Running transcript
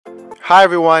Hi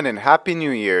everyone and Happy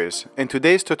New Year's! In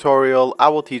today's tutorial, I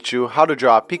will teach you how to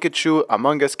draw a Pikachu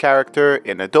Among Us character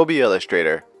in Adobe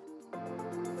Illustrator.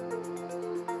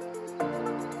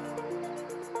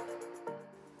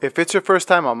 If it's your first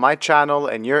time on my channel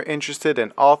and you're interested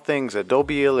in all things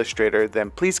Adobe Illustrator,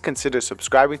 then please consider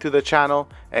subscribing to the channel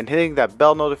and hitting that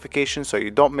bell notification so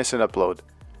you don't miss an upload.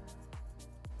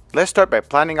 Let's start by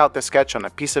planning out the sketch on a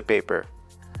piece of paper.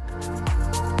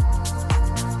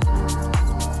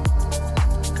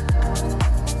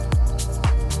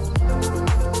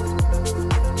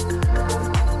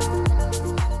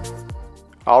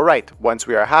 Alright, once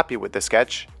we are happy with the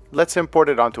sketch, let's import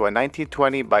it onto a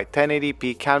 1920 by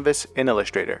 1080p canvas in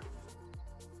Illustrator.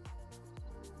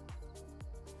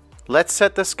 Let's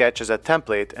set the sketch as a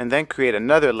template and then create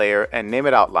another layer and name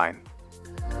it Outline.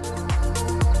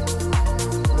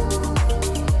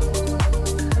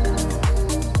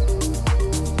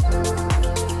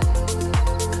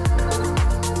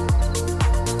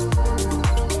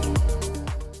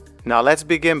 Now let's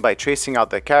begin by tracing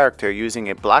out the character using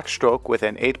a black stroke with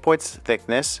an 8 points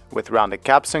thickness with rounded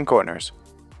caps and corners.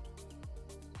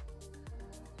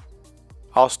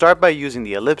 I'll start by using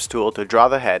the ellipse tool to draw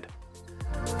the head.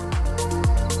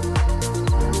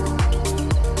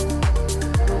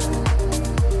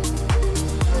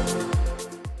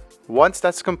 Once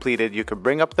that's completed, you can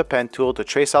bring up the pen tool to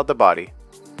trace out the body.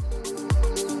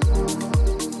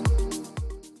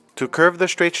 To curve the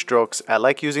straight strokes, I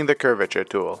like using the curvature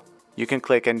tool. You can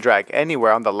click and drag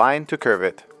anywhere on the line to curve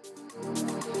it.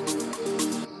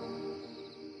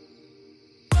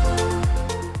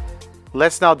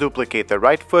 Let's now duplicate the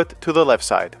right foot to the left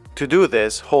side. To do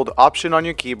this, hold Option on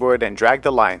your keyboard and drag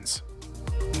the lines.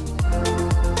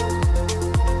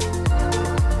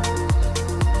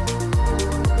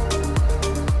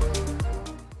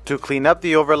 To clean up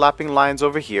the overlapping lines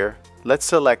over here, let's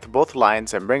select both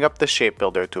lines and bring up the Shape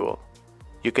Builder tool.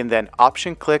 You can then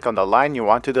Option click on the line you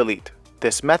want to delete.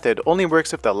 This method only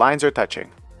works if the lines are touching.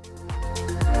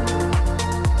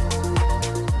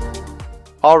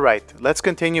 Alright, let's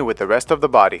continue with the rest of the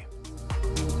body.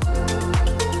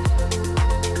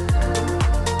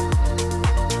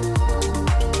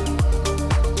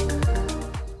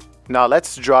 Now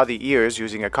let's draw the ears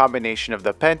using a combination of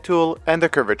the pen tool and the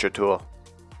curvature tool.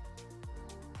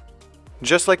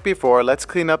 Just like before, let's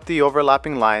clean up the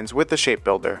overlapping lines with the Shape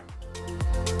Builder.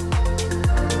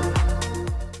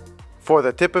 For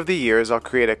the tip of the ears, I'll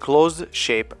create a closed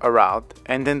shape around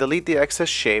and then delete the excess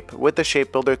shape with the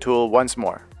Shape Builder tool once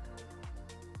more.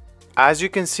 As you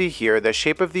can see here, the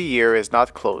shape of the ear is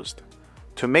not closed.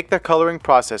 To make the coloring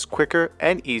process quicker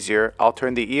and easier, I'll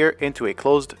turn the ear into a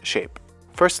closed shape.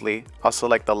 Firstly, I'll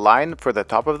select the line for the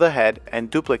top of the head and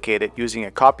duplicate it using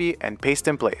a copy and paste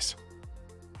in place.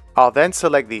 I'll then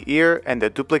select the ear and the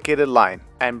duplicated line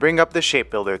and bring up the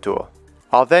Shape Builder tool.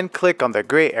 I'll then click on the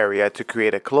gray area to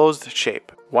create a closed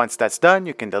shape. Once that's done,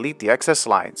 you can delete the excess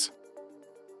lines.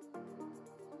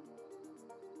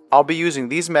 I'll be using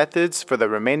these methods for the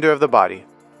remainder of the body.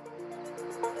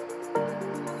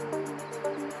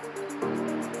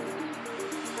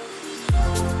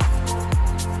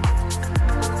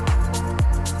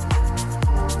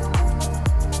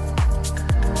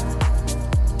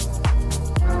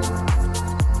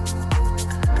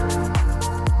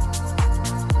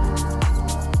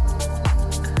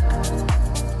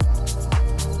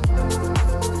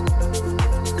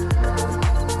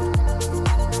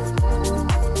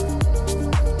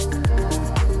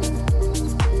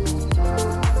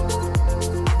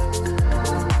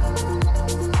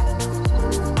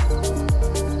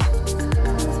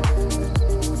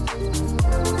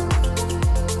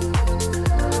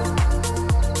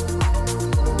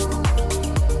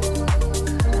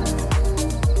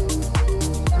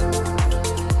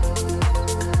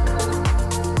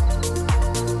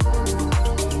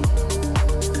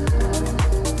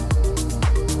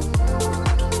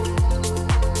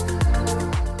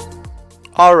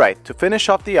 Alright, to finish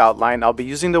off the outline, I'll be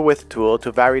using the Width tool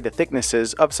to vary the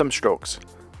thicknesses of some strokes.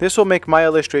 This will make my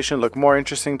illustration look more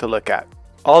interesting to look at.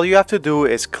 All you have to do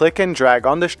is click and drag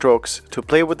on the strokes to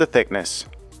play with the thickness.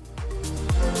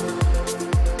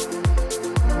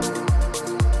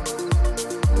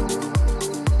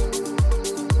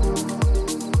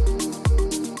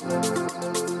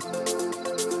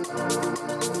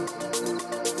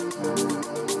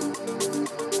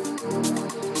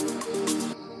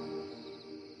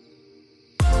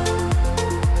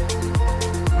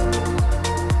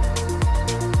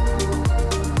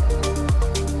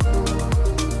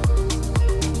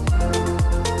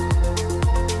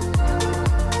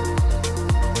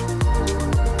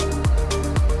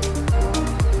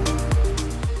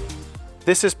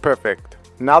 This is perfect.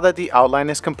 Now that the outline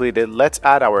is completed, let's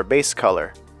add our base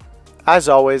color. As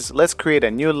always, let's create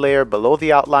a new layer below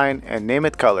the outline and name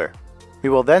it color. We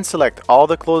will then select all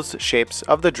the closed shapes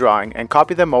of the drawing and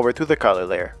copy them over to the color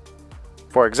layer.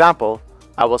 For example,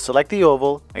 I will select the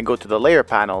oval and go to the layer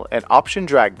panel and option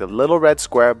drag the little red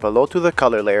square below to the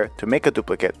color layer to make a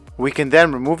duplicate. We can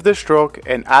then remove the stroke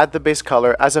and add the base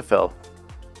color as a fill.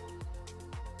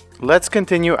 Let's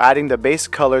continue adding the base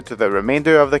color to the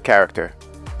remainder of the character.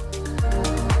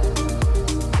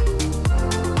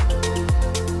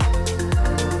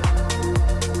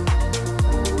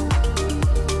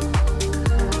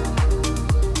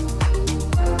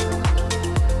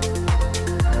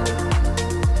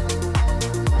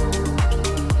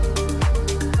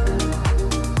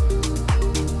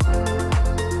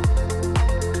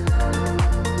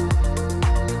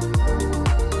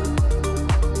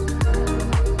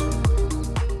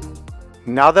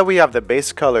 Now that we have the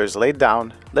base colors laid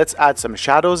down, let's add some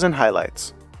shadows and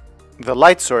highlights. The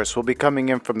light source will be coming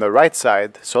in from the right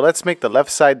side, so let's make the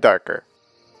left side darker.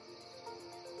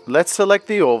 Let's select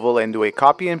the oval and do a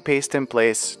copy and paste in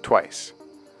place twice.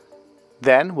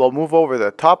 Then we'll move over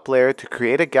the top layer to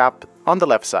create a gap on the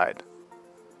left side.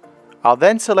 I'll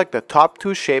then select the top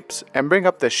two shapes and bring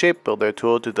up the shape builder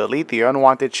tool to delete the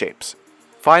unwanted shapes.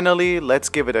 Finally, let's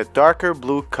give it a darker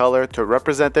blue color to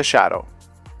represent the shadow.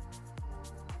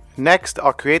 Next,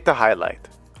 I'll create the highlight.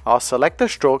 I'll select the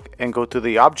stroke and go to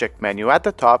the object menu at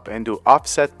the top and do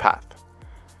offset path.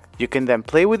 You can then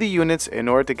play with the units in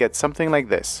order to get something like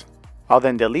this. I'll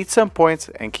then delete some points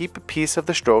and keep a piece of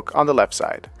the stroke on the left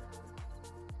side.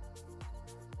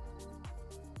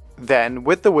 Then,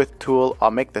 with the width tool, I'll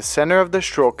make the center of the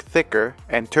stroke thicker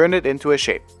and turn it into a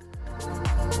shape.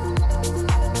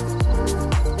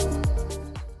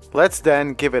 Let's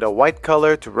then give it a white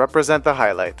color to represent the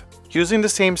highlight. Using the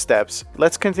same steps,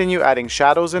 let's continue adding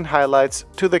shadows and highlights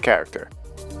to the character.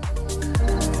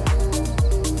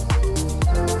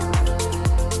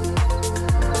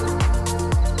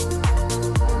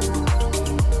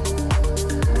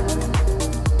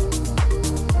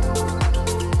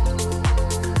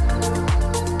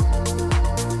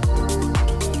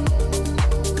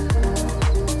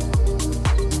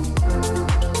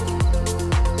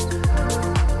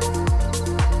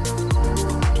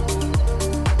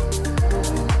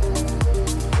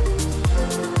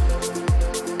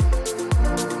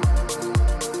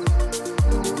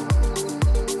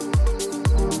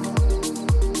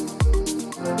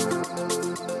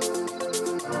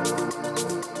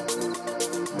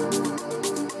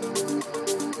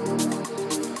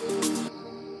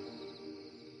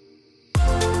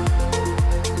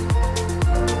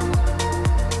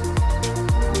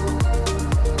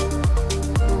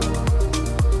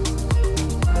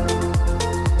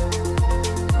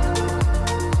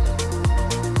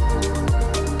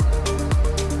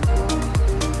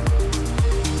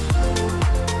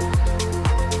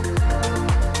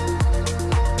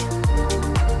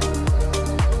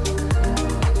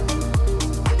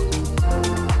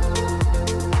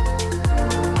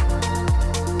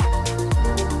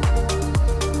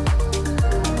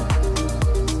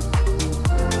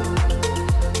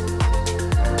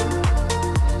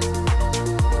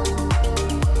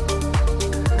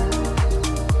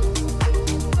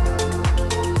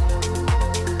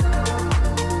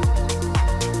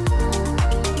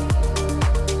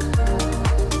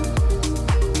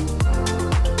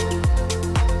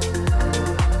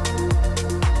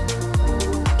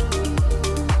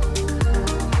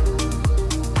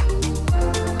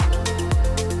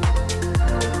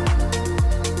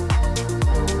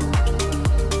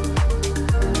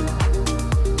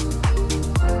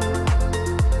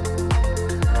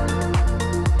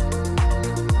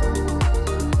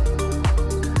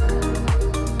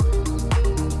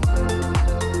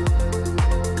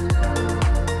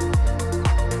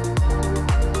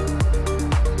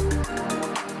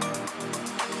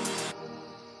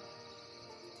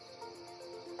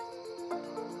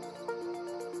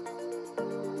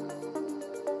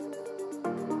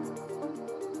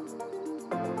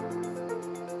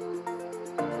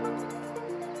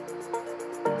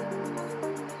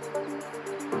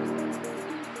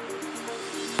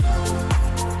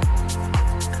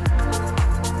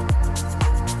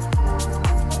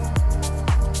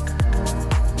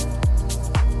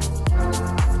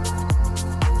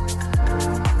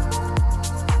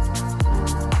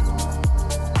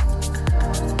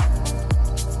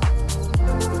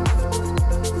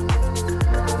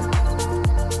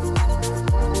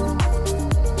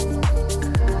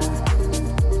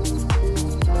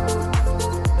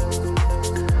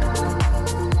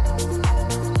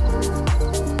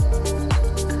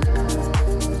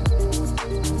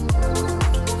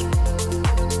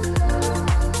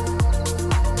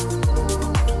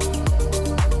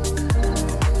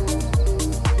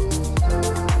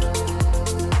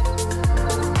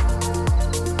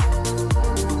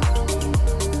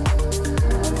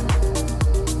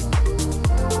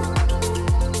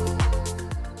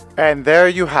 And there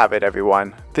you have it,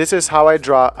 everyone. This is how I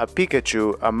draw a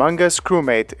Pikachu Among Us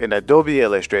crewmate in Adobe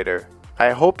Illustrator.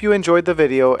 I hope you enjoyed the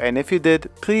video, and if you did,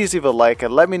 please leave a like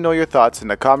and let me know your thoughts in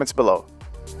the comments below.